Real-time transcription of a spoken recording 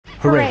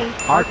Hooray!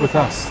 Art with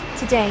us!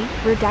 Today,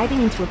 we're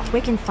diving into a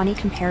quick and funny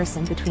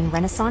comparison between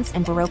Renaissance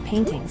and Baroque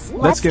paintings.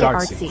 Let's get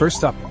artsy.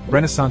 First up,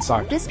 Renaissance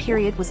art. This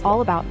period was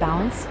all about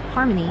balance,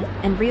 harmony,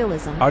 and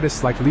realism.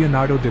 Artists like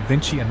Leonardo da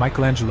Vinci and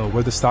Michelangelo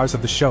were the stars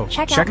of the show.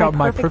 Check out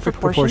my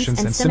perfect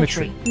proportions and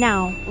symmetry.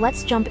 Now,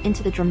 let's jump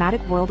into the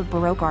dramatic world of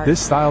Baroque art.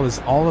 This style is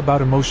all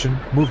about emotion,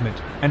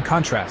 movement, and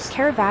contrast.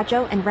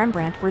 Caravaggio and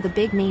Rembrandt were the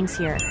big names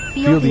here.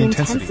 Feel the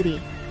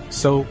intensity.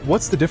 So,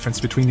 what's the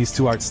difference between these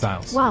two art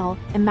styles? Well,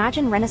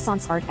 imagine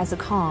Renaissance art as a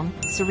calm,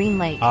 serene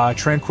lake.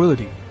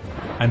 Tranquility.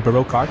 And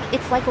Baroque art?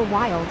 It's like a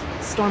wild,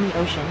 stormy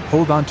ocean.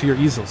 Hold on to your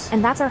easels.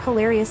 And that's our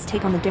hilarious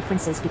take on the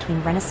differences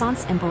between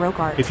Renaissance and Baroque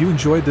art. If you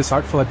enjoyed this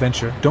artful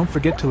adventure, don't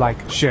forget to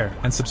like, share,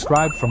 and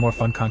subscribe for more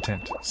fun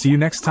content. See you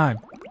next time.